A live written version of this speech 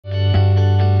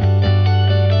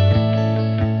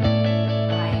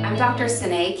Dr.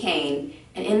 Sine Kane,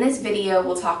 and in this video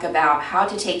we'll talk about how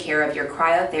to take care of your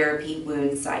cryotherapy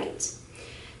wound site.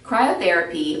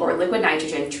 Cryotherapy, or liquid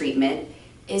nitrogen treatment,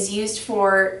 is used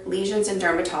for lesions in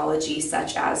dermatology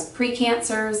such as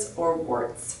precancers or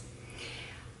warts.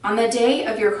 On the day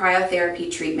of your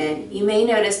cryotherapy treatment, you may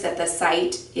notice that the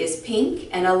site is pink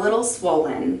and a little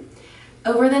swollen.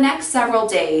 Over the next several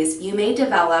days, you may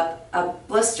develop a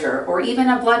blister or even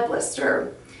a blood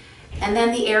blister, and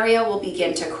then the area will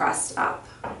begin to crust up.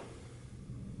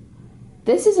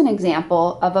 This is an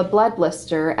example of a blood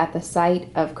blister at the site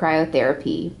of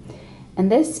cryotherapy,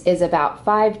 and this is about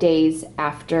 5 days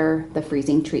after the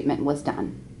freezing treatment was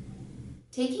done.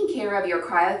 Taking care of your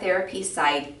cryotherapy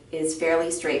site is fairly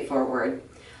straightforward.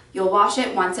 You'll wash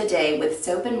it once a day with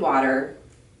soap and water,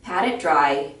 pat it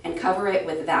dry, and cover it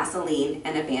with Vaseline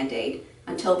and a Band-Aid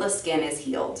until the skin is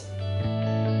healed.